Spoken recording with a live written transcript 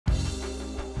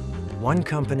One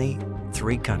company,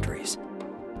 three countries.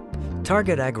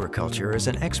 Target Agriculture is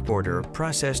an exporter of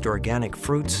processed organic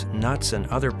fruits, nuts, and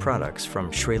other products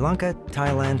from Sri Lanka,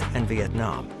 Thailand, and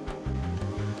Vietnam.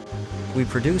 We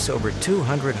produce over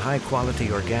 200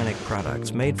 high-quality organic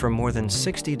products made from more than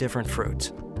 60 different fruits.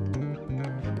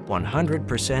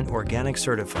 100% organic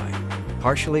certified,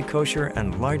 partially kosher,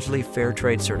 and largely fair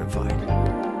trade certified.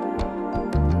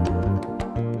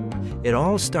 It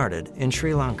all started in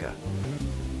Sri Lanka,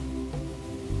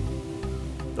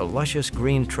 the luscious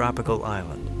green tropical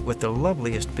island with the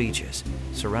loveliest beaches,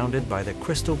 surrounded by the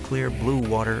crystal clear blue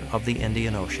water of the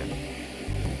Indian Ocean.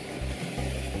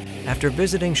 After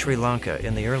visiting Sri Lanka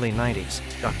in the early 90s,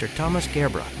 Dr. Thomas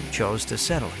Gerbracht chose to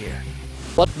settle here.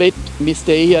 What made me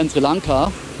stay here in Sri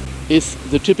Lanka is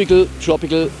the typical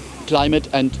tropical climate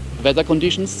and weather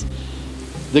conditions,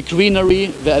 the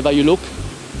greenery wherever you look,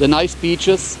 the nice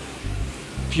beaches,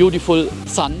 beautiful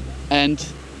sun, and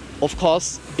of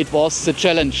course it was the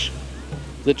challenge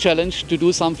to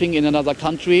do something in another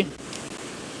country,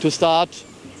 to start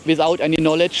without any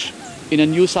knowledge in a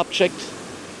new subject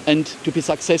and to be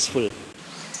successful.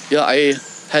 Yeah, I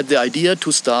had the idea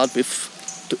to start with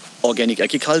organic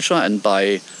agriculture and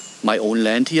buy my own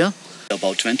land here.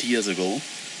 About 20 years ago,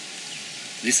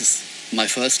 this is my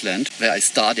first land where I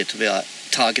started, where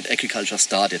Target Agriculture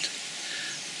started.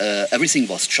 Everything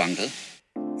was jungle.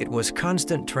 It was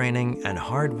constant training and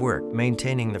hard work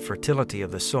maintaining the fertility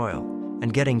of the soil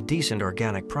and getting decent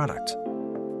organic products.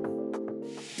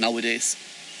 Nowadays,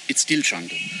 it's still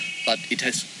jungle, but it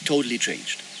has totally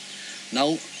changed.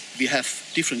 Now we have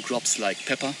different crops like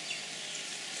pepper,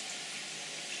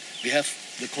 we have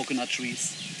the coconut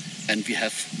trees, and we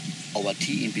have our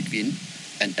tea in between,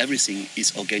 and everything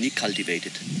is organic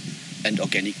cultivated and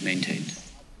organic maintained.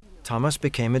 Thomas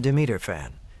became a Demeter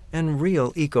fan and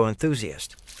real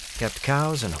eco-enthusiast. Kept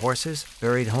cows and horses,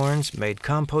 buried horns, made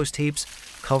compost heaps,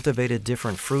 cultivated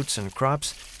different fruits and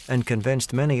crops, and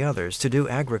convinced many others to do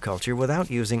agriculture without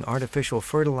using artificial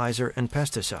fertilizer and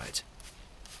pesticides.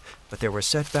 But there were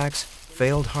setbacks,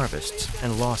 failed harvests,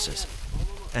 and losses.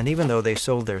 And even though they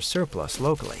sold their surplus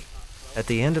locally, at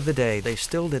the end of the day, they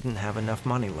still didn't have enough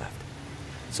money left.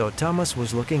 So Thomas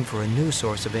was looking for a new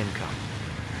source of income.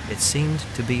 It seemed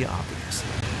to be obvious.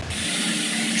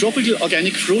 Tropical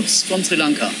organic fruits from Sri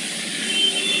Lanka.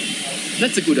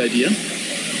 That's a good idea.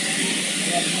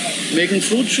 Making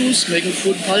fruit juice, making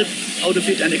fruit pulp out of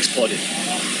it and export it.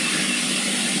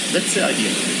 That's the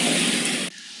idea.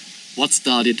 What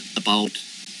started about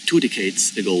 2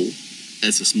 decades ago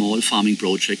as a small farming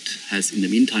project has in the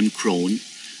meantime grown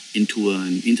into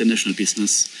an international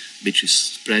business which is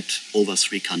spread over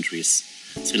 3 countries,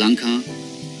 Sri Lanka,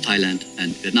 Thailand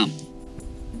and Vietnam.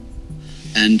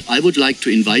 And I would like to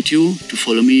invite you to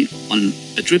follow me on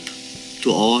a trip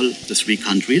to all the 3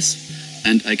 countries,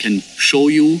 and I can show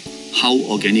you how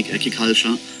organic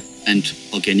agriculture and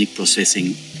organic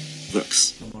processing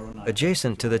works.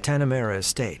 Adjacent to the Tanamera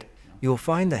estate, you'll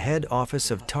find the head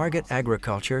office of Target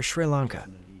Agriculture Sri Lanka.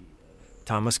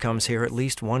 Thomas comes here at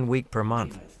least 1 week per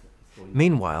month.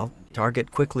 Meanwhile,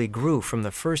 Target quickly grew from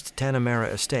the first Tanamera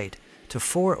estate to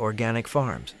 4 organic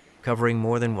farms, covering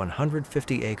more than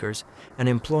 150 acres and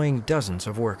employing dozens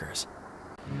of workers.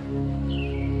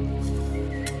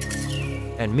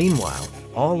 And meanwhile,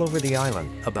 all over the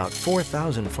island, about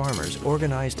 4,000 farmers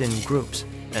organized in groups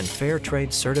and fair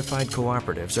trade certified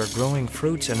cooperatives are growing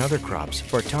fruits and other crops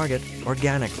for Target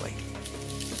organically.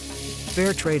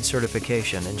 Fair trade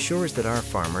certification ensures that our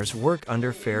farmers work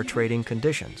under fair trading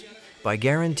conditions by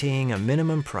guaranteeing a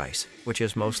minimum price, which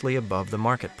is mostly above the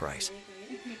market price.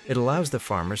 It allows the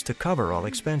farmers to cover all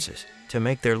expenses, to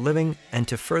make their living, and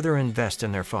to further invest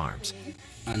in their farms.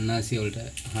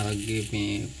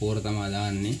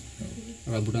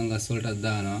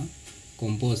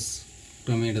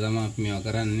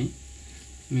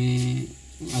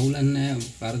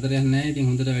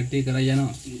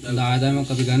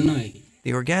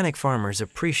 The organic farmers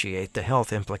appreciate the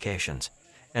health implications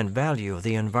and value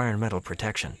the environmental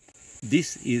protection.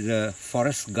 This is a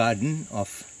forest garden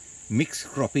of mixed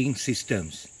cropping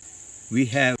systems. We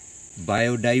have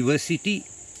biodiversity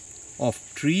of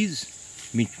trees,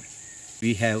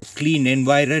 we have clean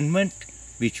environment,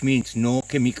 which means no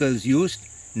chemicals used,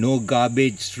 no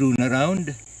garbage strewn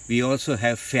around. We also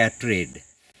have fair trade.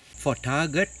 For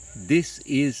Target, this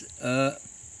is a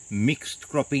mixed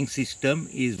cropping system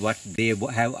is what they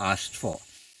have asked for.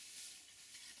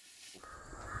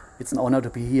 It's an honor to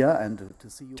be here and to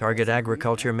see you. Target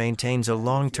Agriculture maintains a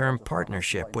long-term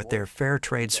partnership with their fair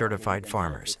trade certified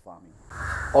farmers.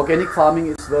 Organic farming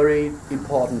is very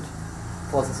important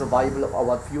for the survival of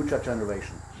our future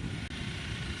generation.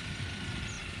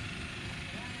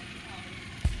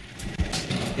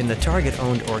 In the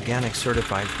Target-owned organic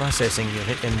certified processing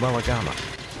unit in Welagama,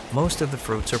 most of the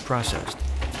fruits are processed,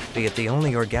 be it the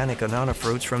only organic banana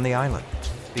fruits from the island,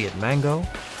 be it mango,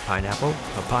 pineapple,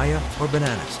 papaya, or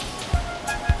bananas.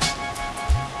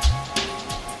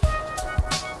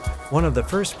 One of the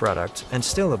first products, and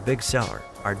still a big seller,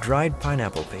 are dried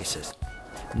pineapple pieces.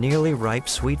 Nearly ripe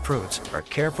sweet fruits are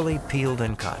carefully peeled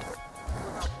and cut.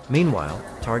 Meanwhile,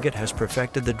 Target has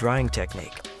perfected the drying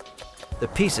technique. The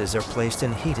pieces are placed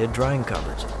in heated drying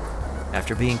covers.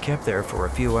 After being kept there for a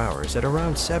few hours at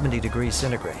around 70 degrees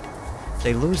centigrade,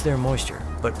 they lose their moisture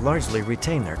but largely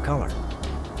retain their color.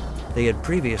 They had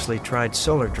previously tried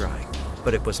solar drying,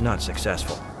 but it was not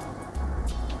successful.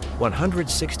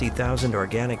 160,000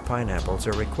 organic pineapples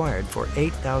are required for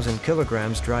 8,000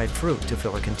 kilograms dried fruit to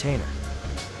fill a container.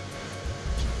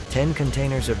 10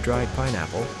 containers of dried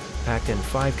pineapple, packed in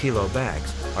 5-kilo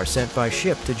bags, are sent by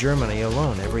ship to Germany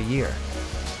alone every year.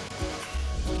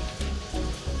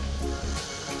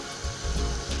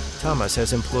 Thomas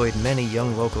has employed many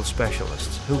young local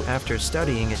specialists who, after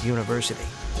studying at university,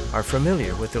 are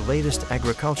familiar with the latest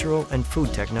agricultural and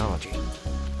food technology.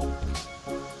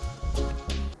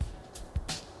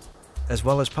 As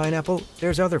well as pineapple,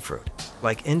 there's other fruit,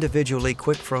 like individually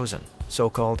quick frozen,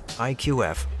 so-called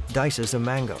IQF, dices of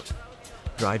mangoes,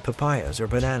 dried papayas or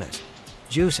bananas,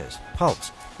 juices,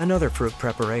 pulps, and other fruit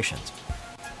preparations.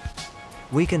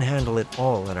 We can handle it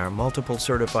all in our multiple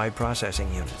certified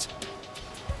processing units.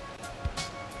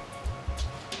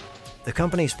 The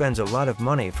company spends a lot of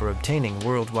money for obtaining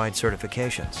worldwide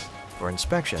certifications, for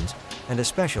inspections, and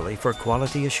especially for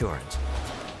quality assurance.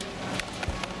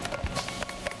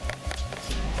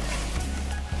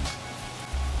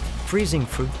 Freezing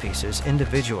fruit pieces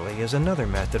individually is another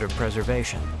method of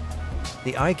preservation.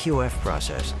 The IQF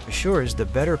process assures the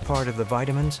better part of the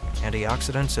vitamins,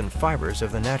 antioxidants, and fibers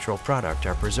of the natural product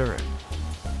are preserved.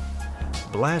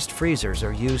 Blast freezers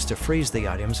are used to freeze the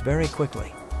items very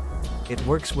quickly. It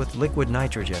works with liquid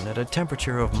nitrogen at a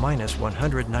temperature of minus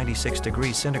 196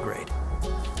 degrees centigrade.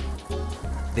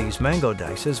 These mango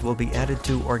dices will be added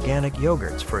to organic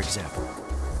yogurts, for example.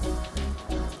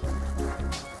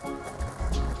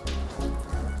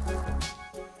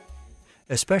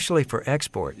 Especially for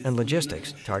export and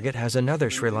logistics, Target has another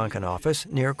Sri Lankan office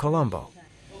near Colombo.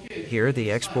 Here,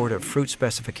 the export of fruit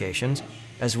specifications,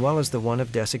 as well as the one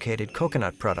of desiccated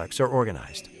coconut products, are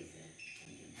organized.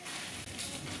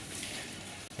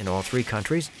 In all three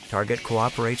countries, Target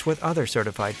cooperates with other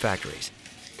certified factories.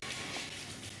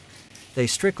 They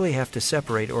strictly have to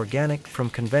separate organic from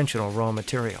conventional raw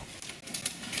material.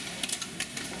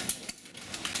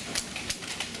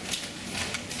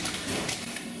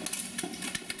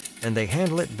 And they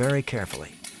handle it very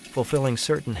carefully, fulfilling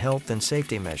certain health and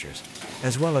safety measures,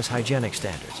 as well as hygienic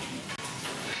standards.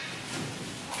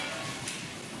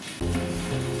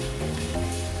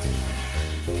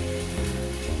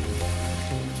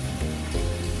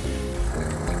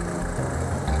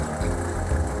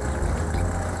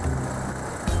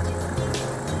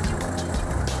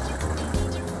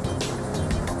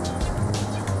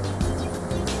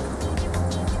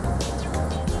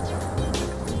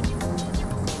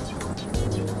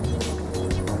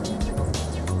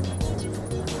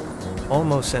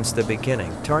 Almost since the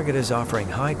beginning, Target is offering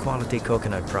high-quality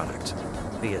coconut products,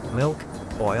 be it milk,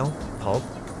 oil, pulp,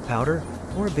 powder,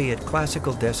 or be it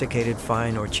classical desiccated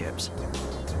fine or chips.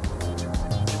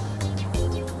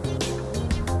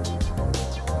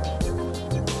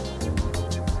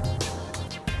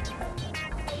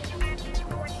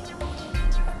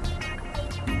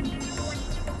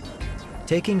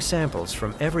 Taking samples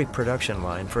from every production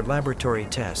line for laboratory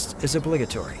tests is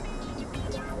obligatory.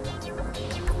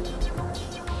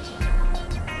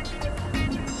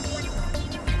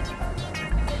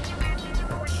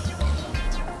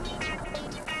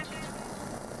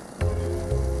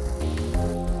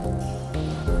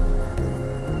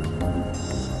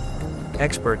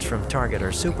 Experts from Target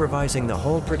are supervising the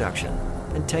whole production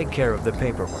and take care of the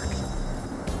paperwork.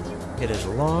 It is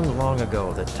long, long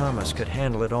ago that Thomas could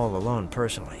handle it all alone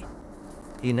personally.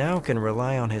 He now can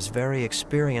rely on his very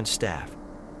experienced staff,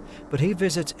 but he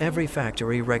visits every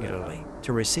factory regularly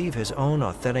to receive his own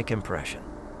authentic impression.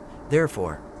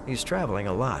 Therefore, he's traveling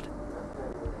a lot.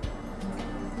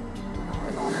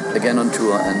 Again on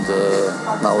tour,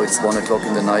 and now it's 1 o'clock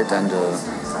in the night, and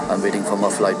I'm waiting for my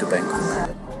flight to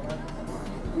Bangkok.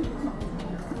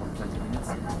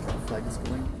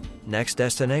 Next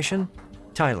destination,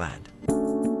 Thailand.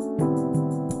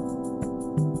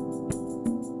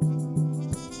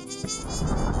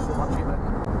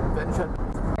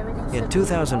 In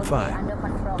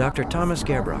 2005, Dr. Thomas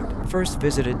Gerbracht first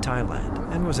visited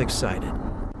Thailand and was excited.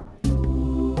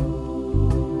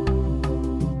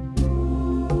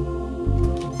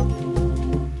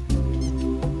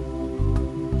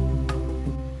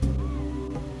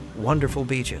 Wonderful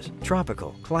beaches,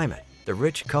 tropical climate, the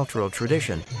rich cultural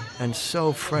tradition, and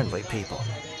so friendly people.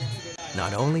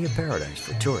 Not only a paradise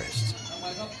for tourists.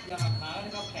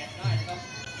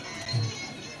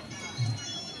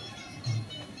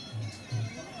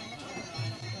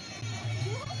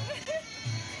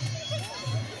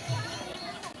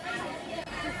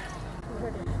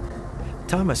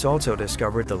 Thomas also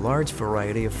discovered the large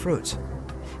variety of fruits.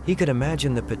 He could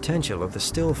imagine the potential of the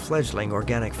still fledgling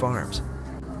organic farms.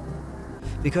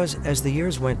 Because as the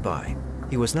years went by,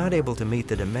 he was not able to meet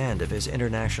the demand of his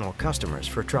international customers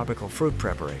for tropical fruit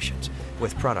preparations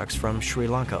with products from Sri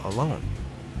Lanka alone.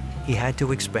 He had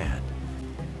to expand.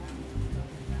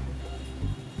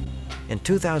 In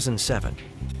 2007,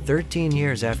 13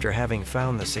 years after having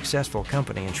found the successful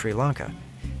company in Sri Lanka,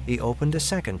 he opened a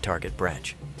second Target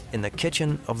branch in the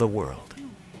kitchen of the world.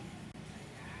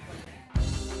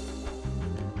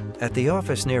 At the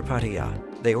office near Pattaya,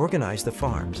 they organize the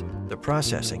farms, the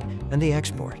processing, and the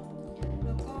export.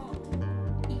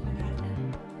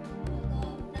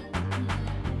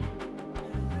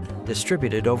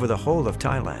 Distributed over the whole of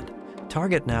Thailand,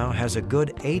 Target now has a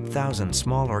good 8,000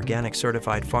 small organic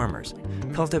certified farmers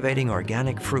cultivating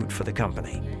organic fruit for the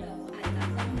company.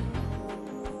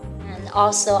 And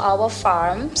also our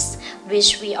farms,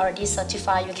 which we already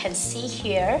certified, you can see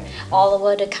here all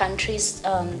over the countries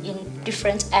in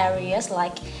different areas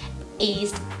like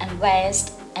east and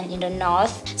west and in the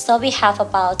north. So we have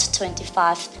about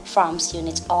 25 farms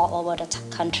units all over the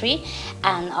country,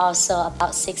 and also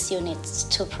about 6 units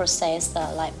to process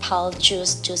like pulp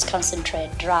juice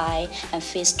concentrate, dry and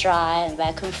fish dry and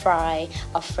vacuum fry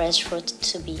of fresh fruit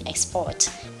to be exported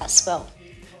as well.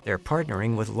 They're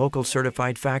partnering with local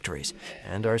certified factories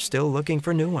and are still looking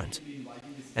for new ones.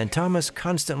 And Thomas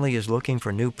constantly is looking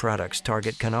for new products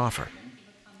Target can offer.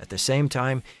 At the same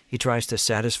time, he tries to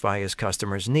satisfy his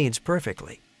customers' needs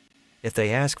perfectly. If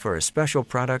they ask for a special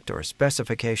product or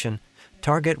specification,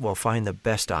 Target will find the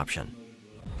best option.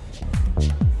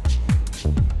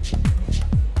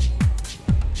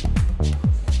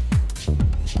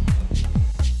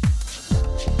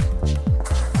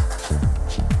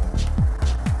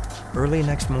 Early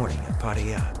next morning at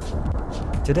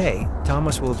Pattaya. Today,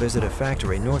 Thomas will visit a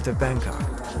factory north of Bangkok.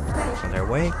 On their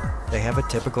way, they have a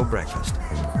typical breakfast.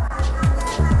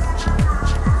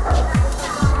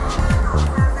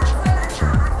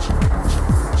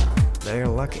 They're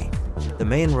lucky. The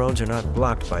main roads are not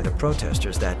blocked by the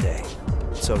protesters that day,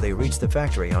 so they reach the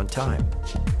factory on time.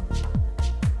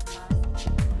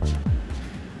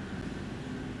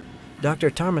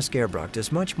 Dr. Thomas Gerbracht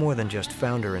is much more than just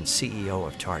founder and CEO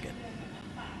of Target.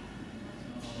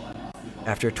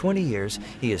 After 20 years,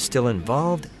 he is still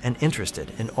involved and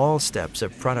interested in all steps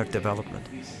of product development.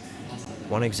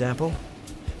 One example,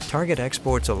 Target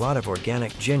exports a lot of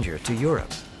organic ginger to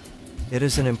Europe. It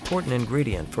is an important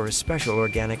ingredient for a special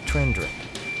organic trend drink.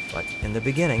 But in the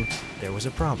beginning, there was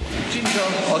a problem. Ginger,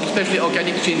 especially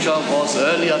organic ginger, was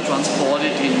earlier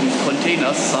transported in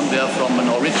containers somewhere from an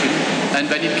origin. And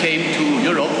when it came to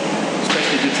Europe,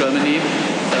 especially to Germany,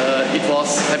 it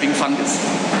was having fungus.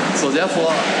 So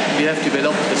therefore, we have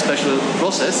developed a special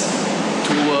process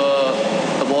to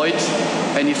avoid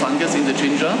any fungus in the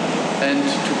ginger and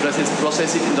to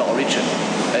process it in the origin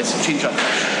as ginger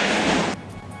crush.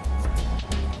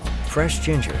 Fresh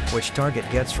ginger, which Target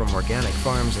gets from organic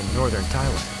farms in northern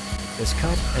Thailand, is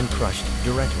cut and crushed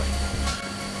directly.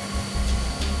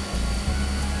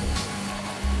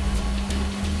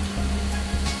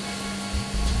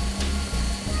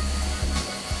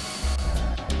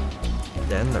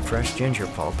 Then the fresh ginger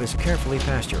pulp is carefully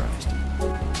pasteurized.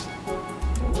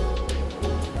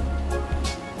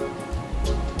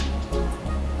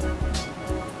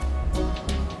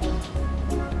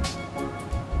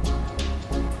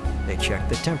 They check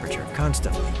the temperature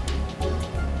constantly.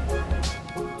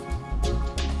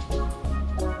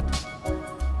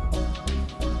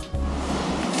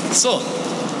 So,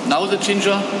 now the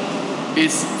ginger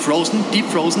is frozen, deep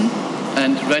frozen,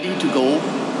 and ready to go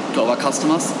to our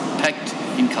customers, packed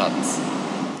in cartons.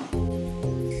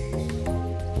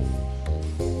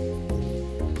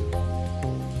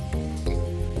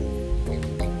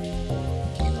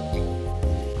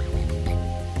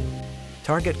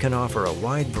 Target can offer a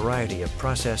wide variety of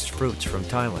processed fruits from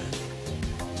Thailand.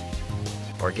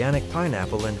 Organic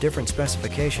pineapple and different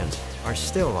specifications are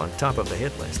still on top of the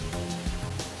hit list.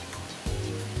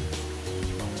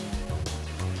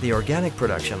 The organic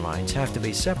production lines have to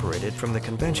be separated from the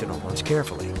conventional ones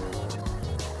carefully.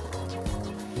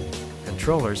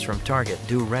 Controllers from Target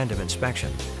do random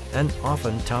inspection, and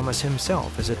often Thomas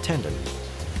himself is attendant.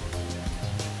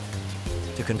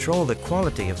 To control the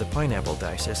quality of the pineapple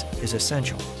dices is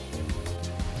essential.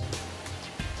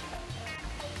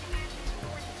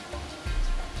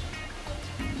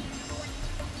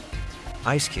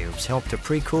 Ice cubes help to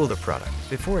pre-cool the product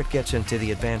before it gets into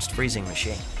the advanced freezing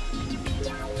machine.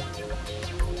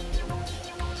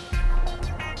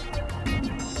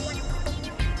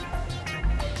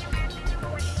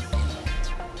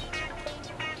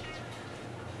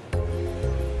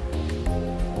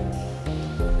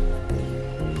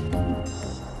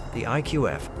 The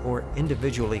IQF, or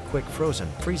individually quick frozen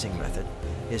freezing method,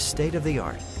 is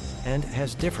state-of-the-art and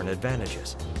has different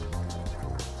advantages.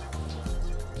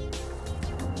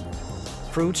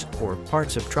 Fruits or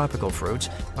parts of tropical fruits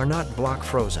are not block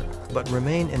frozen, but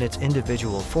remain in its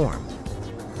individual form.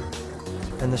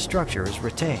 And the structure is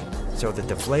retained so that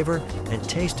the flavor and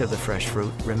taste of the fresh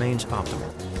fruit remains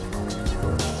optimal.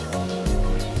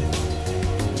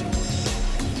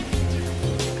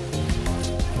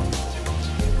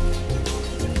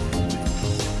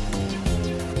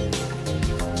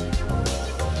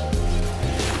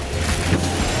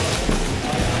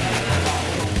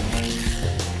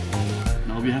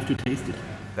 We have to taste it.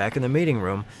 Back in the meeting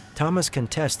room, Thomas can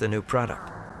test the new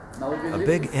product. A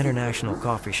big international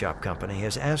coffee shop company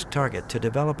has asked Target to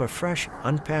develop a fresh,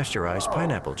 unpasteurized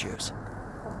pineapple juice.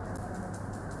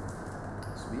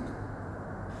 Sweet.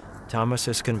 Thomas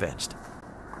is convinced.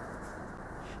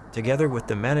 Together with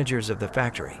the managers of the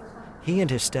factory, he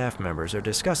and his staff members are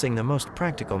discussing the most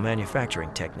practical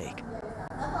manufacturing technique.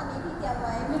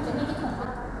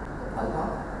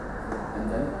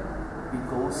 And then it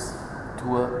goes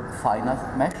to a finer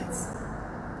mesh,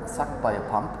 sucked by a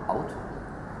pump out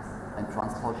and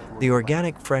transported. The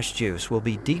organic fresh juice will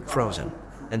be deep frozen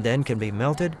and then can be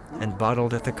melted and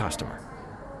bottled at the customer.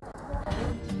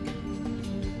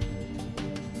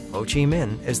 Ho Chi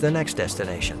Minh is the next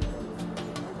destination.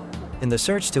 In the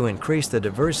search to increase the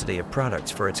diversity of products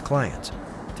for its clients,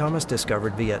 Thomas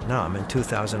discovered Vietnam in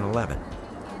 2011.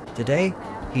 Today,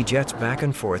 he jets back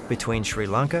and forth between Sri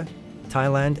Lanka,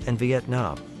 Thailand, and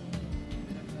Vietnam.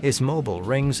 His mobile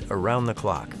rings around the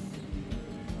clock.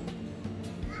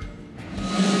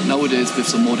 Nowadays, with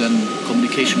the modern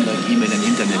communication like email and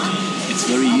internet, it's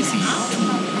very easy to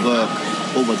work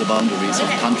over the boundaries of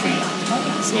country.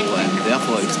 So, and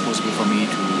therefore it's possible for me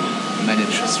to manage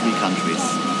 3 countries.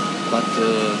 But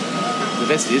the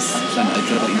best is when I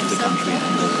travel into the country,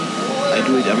 and I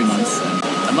do it every month.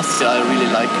 And I must say I really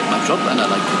like my job and I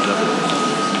like to travel.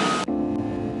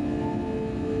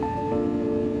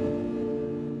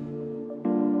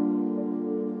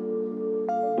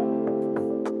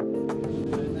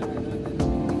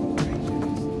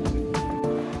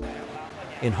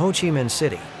 In Ho Chi Minh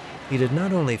City, he did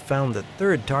not only found the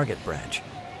 3rd Target branch,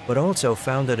 but also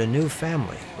founded a new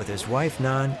family with his wife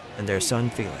Nan and their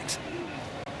son Felix.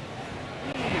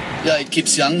 Yeah, it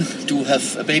keeps young to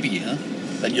have a baby, huh?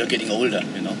 When you're getting older,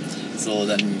 you know. So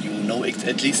then you know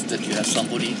at least that you have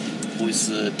somebody who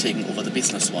is taking over the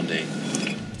business one day.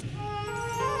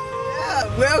 Yeah,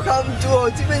 welcome to Ho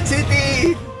Chi Minh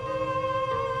City!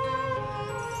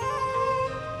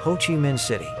 Ho Chi Minh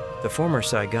City, the former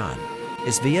Saigon,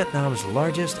 is Vietnam's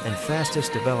largest and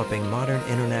fastest developing modern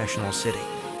international city,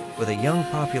 with a young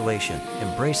population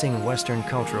embracing Western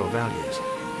cultural values.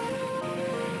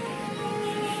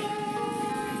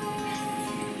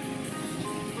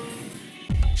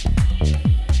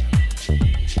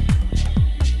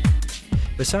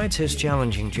 Besides his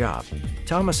challenging job,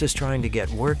 Thomas is trying to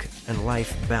get work and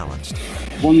life balanced.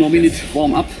 1 more minute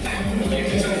warm up,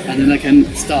 and then I can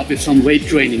start with some weight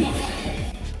training.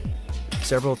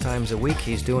 Several times a week,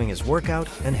 he's doing his workout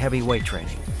and heavy weight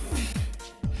training.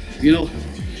 You know,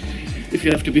 if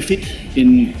you have to be fit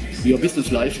in your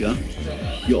business life, yeah,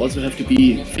 you also have to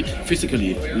be fit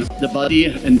physically. Yeah? The body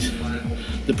and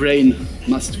the brain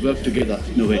must work together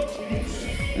in a way.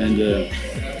 And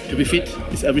to be fit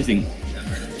is everything.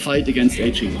 Fight against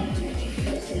aging.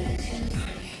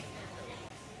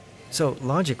 So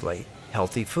logically,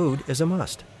 healthy food is a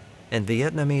must, and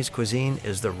Vietnamese cuisine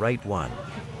is the right one.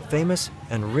 Famous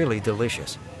and really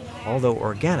delicious, although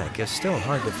organic is still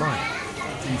hard to find.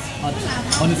 But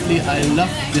honestly, I love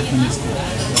Vietnamese food.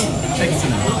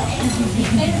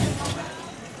 Excellent.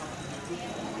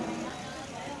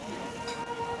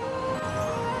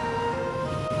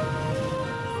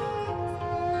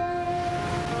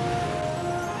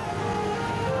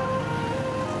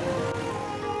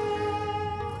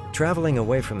 Traveling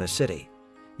away from the city,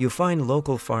 you find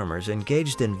local farmers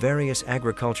engaged in various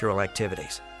agricultural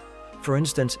activities. For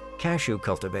instance, cashew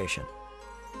cultivation.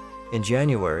 In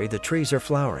January, the trees are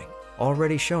flowering,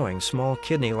 already showing small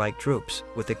kidney-like drupes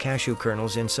with the cashew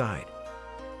kernels inside.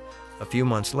 A few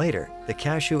months later, the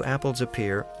cashew apples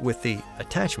appear with the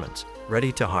attachments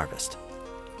ready to harvest.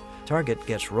 Target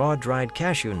gets raw dried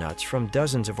cashew nuts from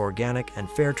dozens of organic and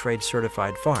fair trade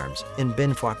certified farms in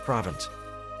Binh Phuoc province.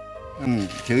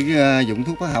 Sử dụng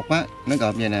thuốc hóa học á, nó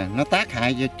gồm vậy nè, nó tác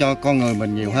hại cho con người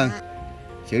mình nhiều hơn.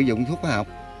 Sử dụng thuốc hóa học,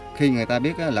 khi người ta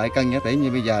biết lợi cân giá tỷ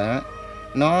như bây giờ á,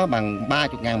 nó bằng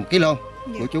 30.000 một kg,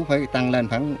 của chú phải tăng lên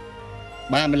khoảng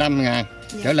 35.000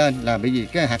 trở lên là bởi vì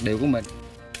cái hạt điều của mình.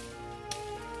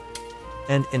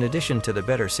 And in addition to the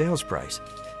better sales price,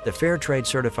 the fair trade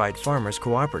certified farmers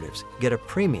cooperatives get a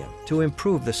premium to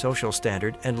improve the social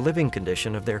standard and living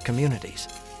condition of their communities.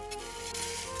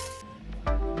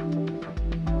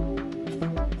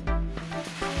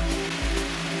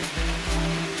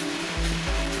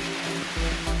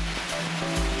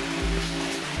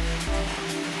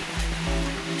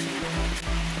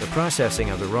 The processing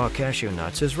of the raw cashew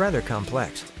nuts is rather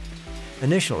complex.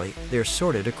 Initially, they're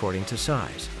sorted according to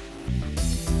size.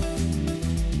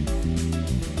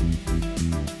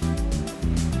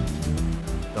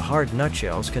 The hard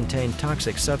nutshells contain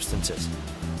toxic substances.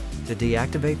 To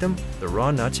deactivate them, the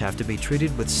raw nuts have to be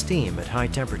treated with steam at high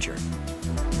temperature.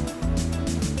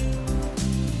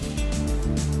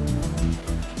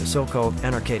 The so-called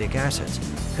anarchatic acids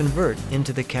convert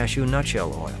into the cashew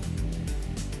nutshell oil.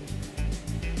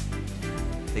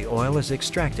 The oil is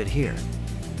extracted here.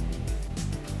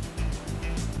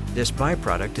 This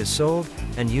byproduct is sold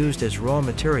and used as raw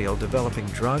material developing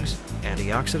drugs,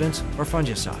 antioxidants, or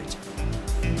fungicides.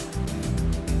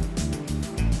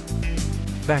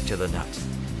 Back to the nuts.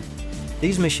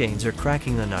 These machines are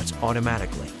cracking the nuts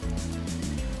automatically.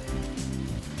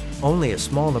 Only a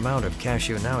small amount of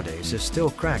cashew nowadays is still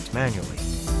cracked manually.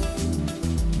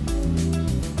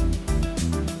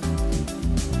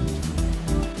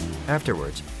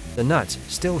 Afterwards, the nuts,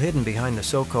 still hidden behind the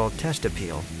so-called testa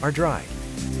peel, are dried.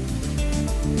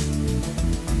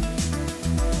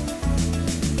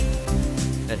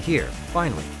 And here,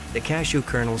 finally, the cashew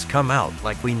kernels come out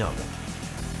like we know them.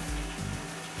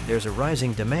 There's a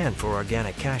rising demand for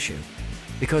organic cashew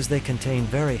because they contain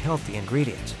very healthy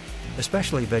ingredients.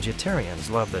 Especially vegetarians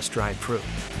love this dried fruit.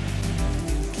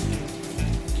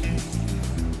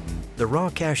 The raw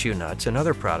cashew nuts and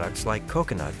other products like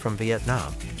coconut from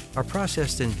Vietnam are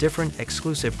processed in different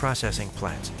exclusive processing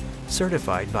plants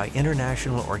certified by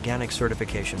international organic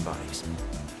certification bodies.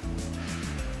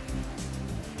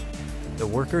 The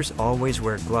workers always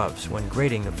wear gloves when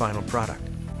grading the final product.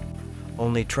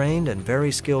 Only trained and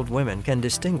very skilled women can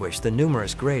distinguish the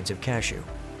numerous grades of cashew.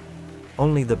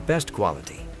 Only the best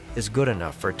quality is good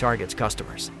enough for Target's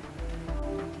customers.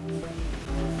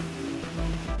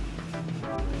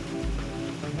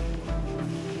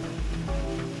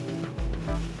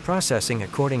 Processing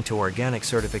according to organic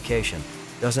certification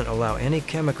doesn't allow any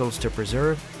chemicals to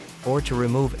preserve or to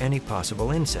remove any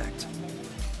possible insects.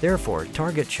 Therefore,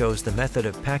 Target chose the method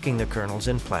of packing the kernels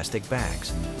in plastic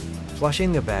bags,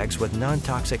 flushing the bags with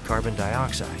non-toxic carbon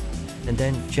dioxide, and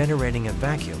then generating a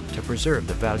vacuum to preserve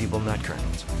the valuable nut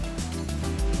kernels.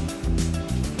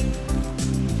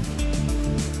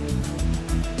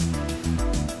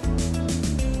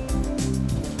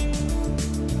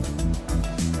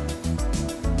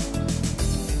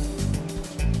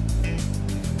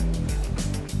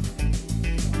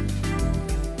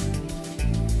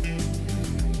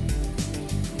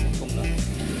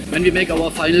 When we make our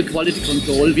final quality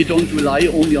control, we don't rely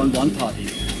only on one party.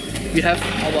 We have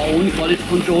our own quality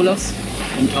controllers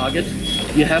from Target,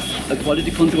 we have a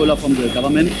quality controller from the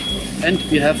government, and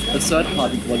we have a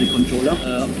third-party quality controller.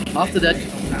 After that,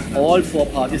 all four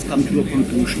parties come to a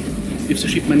conclusion if the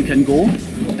shipment can go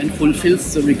and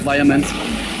fulfills the requirements.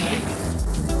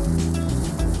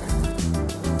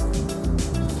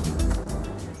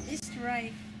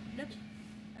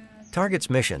 Target's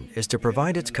mission is to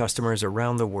provide its customers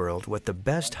around the world with the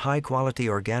best high-quality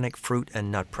organic fruit and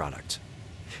nut products.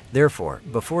 Therefore,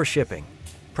 before shipping,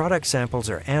 product samples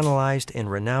are analyzed in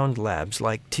renowned labs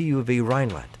like TUV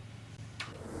Rhineland.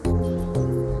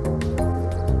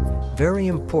 Very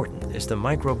important is the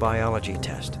microbiology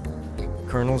test.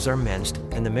 Kernels are minced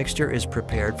and the mixture is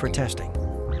prepared for testing.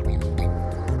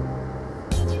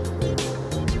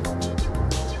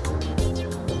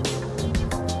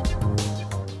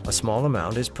 A small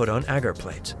amount is put on agar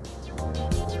plates.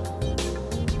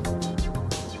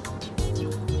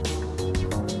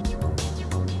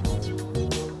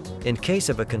 In case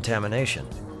of a contamination,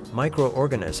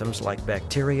 microorganisms like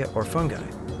bacteria or fungi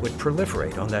would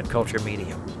proliferate on that culture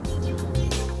medium.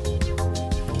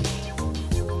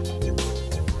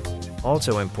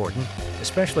 Also important,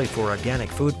 especially for organic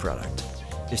food products,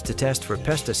 is to test for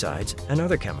pesticides and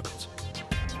other chemicals.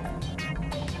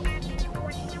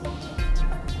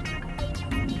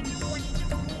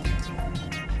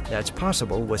 That's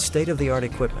possible with state-of-the-art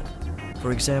equipment.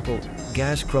 For example,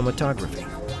 gas chromatography.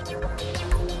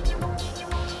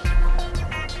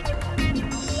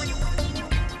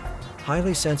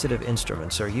 Highly sensitive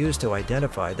instruments are used to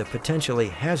identify the potentially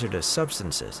hazardous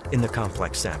substances in the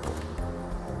complex sample.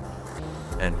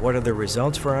 And what are the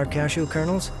results for our cashew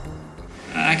kernels?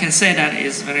 I can say that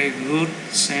it's very good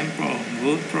sample,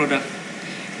 good product.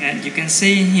 And you can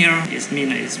see here, it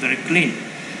means it's very clean.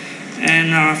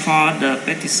 And for the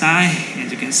pesticide,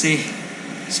 as you can see,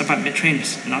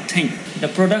 sulfamethrine, nothing. The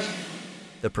product.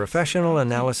 The professional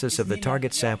analysis of the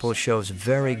target sample shows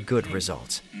very good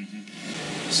results.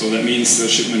 So that means the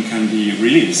shipment can be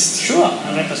released? Sure,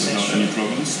 100%. Without any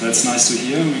problems. That's nice to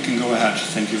hear. We can go ahead.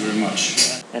 Thank you very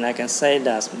much. And I can say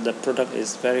that the product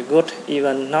is very good,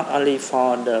 even not only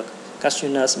for the cashew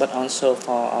nuts, but also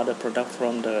for other products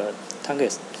from the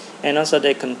targets. And also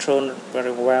they control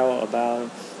very well about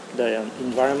the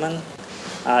environment.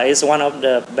 It's one of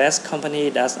the best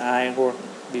companies that I worked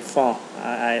before.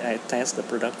 I test the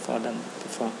product for them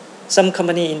before. Some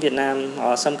company in Vietnam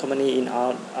or some company in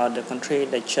other country,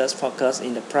 they just focus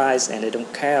in the price and they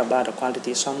don't care about the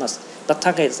quality so much. But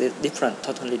target is different,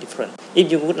 totally different.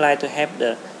 If you would like to have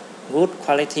the good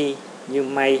quality, you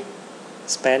may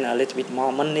spend a little bit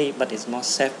more money, but it's more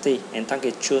safety, and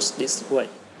target choose this way.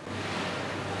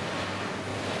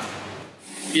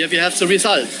 Here we have the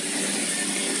result.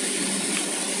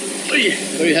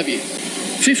 Very heavy.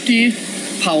 50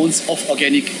 pounds of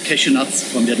organic cashew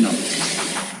nuts from Vietnam.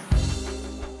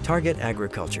 Target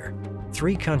Agriculture.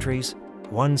 3 countries,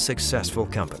 1 successful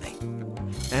company.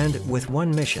 And with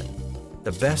one mission,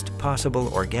 the best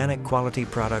possible organic quality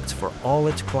products for all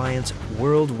its clients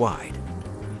worldwide.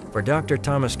 For Dr.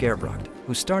 Thomas Gerbracht,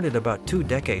 who started about 2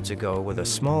 decades ago with a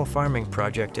small farming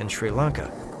project in Sri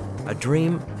Lanka, a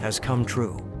dream has come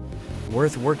true,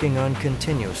 worth working on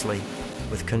continuously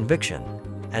with conviction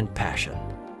and passion.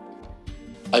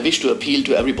 I wish to appeal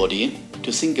to everybody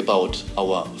to think about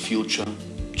our future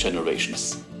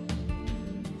generations.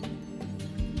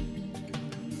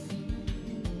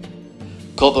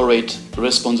 Corporate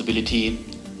responsibility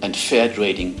and fair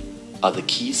trading are the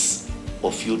keys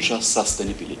of future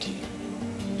sustainability.